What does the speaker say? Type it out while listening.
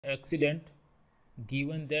accident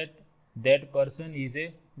given that that person is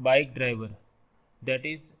a bike driver. That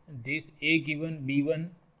is, this A given B1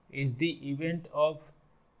 is the event of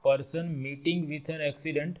person meeting with an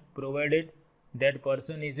accident provided that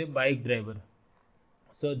person is a bike driver.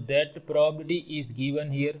 So that probability is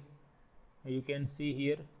given here. You can see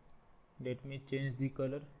here, let me change the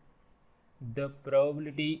color. The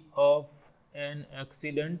probability of an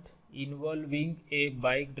accident involving a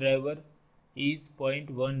bike driver is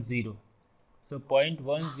 0.10. So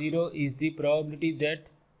 0.10 is the probability that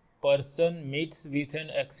person meets with an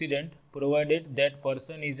accident provided that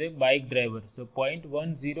person is a bike driver. So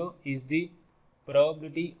 0.10 is the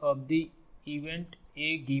probability of the event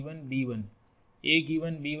A given B1. A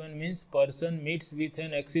given B1 means person meets with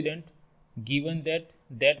an accident given that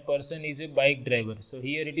that person is a bike driver. So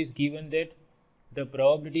here it is given that the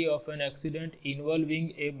probability of an accident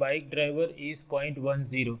involving a bike driver is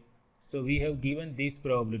 0.10. So we have given this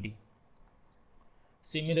probability.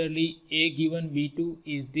 Similarly, A given B2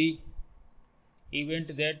 is the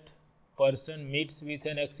event that person meets with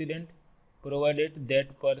an accident provided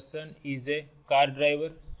that person is a car driver.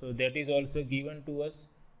 So that is also given to us.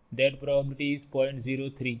 That probability is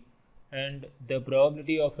 0.03. And the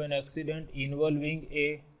probability of an accident involving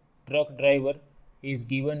a truck driver is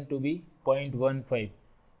given to be 0.15.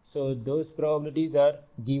 So those probabilities are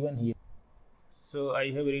given here. So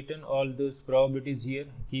I have written all those probabilities here.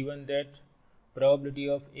 Given that probability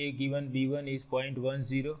of A given B1 is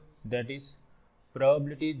 0.10, that is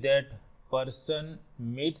probability that person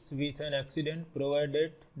meets with an accident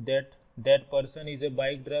provided that that person is a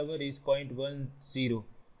bike driver is 0.10.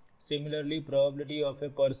 Similarly, probability of a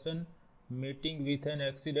person meeting with an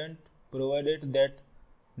accident provided that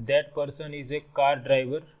that person is a car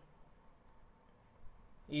driver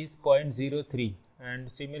is 0.03.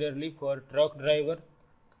 And similarly, for truck driver,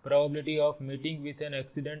 probability of meeting with an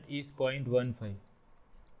accident is 0.15.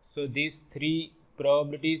 So these three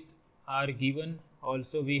probabilities are given.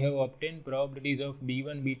 Also we have obtained probabilities of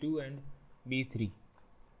B1, B2 and B3.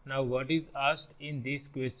 Now what is asked in this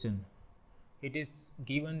question? It is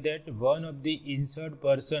given that one of the insured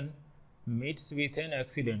person meets with an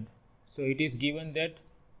accident. So it is given that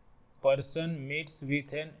person meets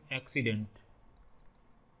with an accident.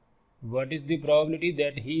 What is the probability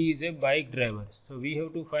that he is a bike driver? So we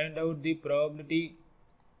have to find out the probability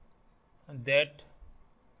that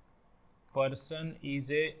person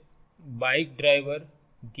is a bike driver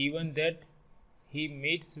given that he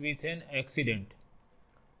meets with an accident.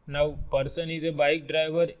 Now person is a bike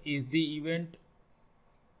driver is the event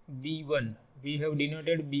B1. We have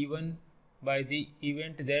denoted B1 by the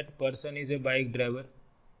event that person is a bike driver,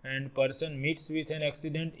 and person meets with an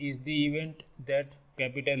accident is the event that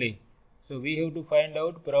capital A. So we have to find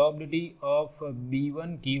out probability of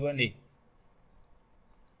B1 given A.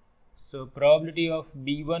 So probability of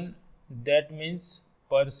B1, that means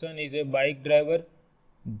person is a bike driver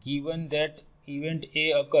given that event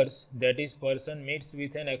A occurs, that is person meets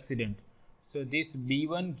with an accident. So this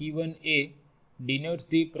B1 given A denotes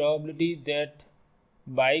the probability that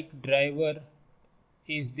bike driver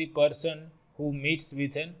is the person who meets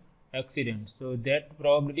with an accident. So that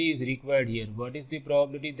probability is required here. What is the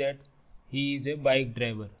probability that he is a bike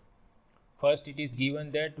driver? First, it is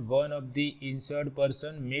given that one of the insured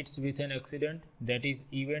person meets with an accident, that is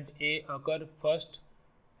event A occur first,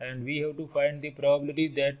 and we have to find the probability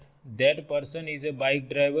that that person is a bike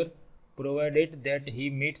driver provided that he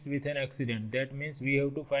meets with an accident. That means we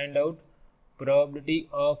have to find out probability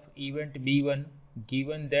of event B1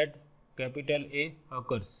 given that capital A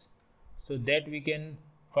occurs. So that we can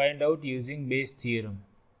find out using Bayes theorem.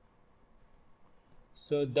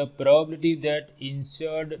 So the probability that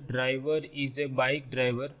insured driver is a bike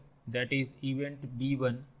driver, that is event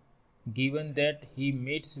B1, given that he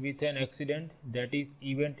meets with an accident, that is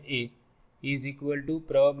event A, is equal to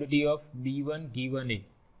probability of B1 given A.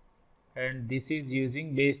 And this is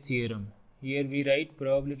using Bayes theorem. Here we write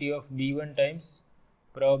probability of B1 times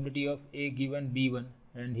probability of A given B1,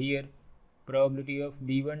 and here probability of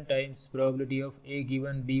B1 times probability of A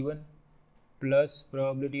given B1 plus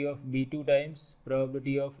probability of B2 times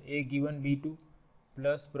probability of A given B2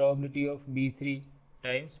 plus probability of B3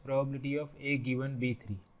 times probability of A given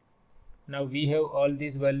B3. Now we have all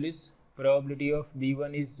these values. Probability of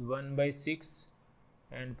B1 is 1 by 6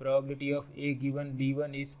 and probability of A given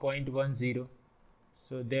B1 is 0.10.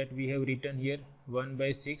 So that we have written here 1 by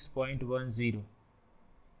 6.10.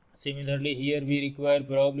 Similarly, here we require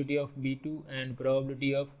probability of B2 and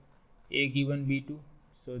probability of A given B2.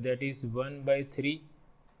 So that is 1 by 3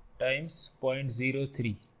 times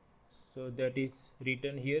 0.03. So that is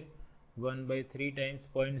written here 1 by 3 times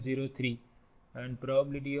 0.03. and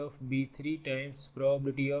probability of B3 times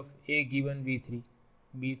probability of A given B3.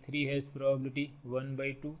 B3 has probability 1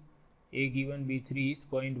 by 2, A given B3 is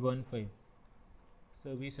 0.15.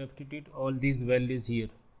 So we substitute all these values here,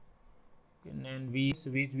 and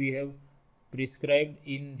which we have prescribed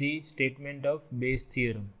in the statement of Bayes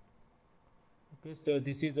theorem. Okay, so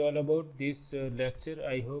this is all about this lecture.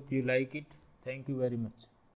 I hope you like it. Thank you very much.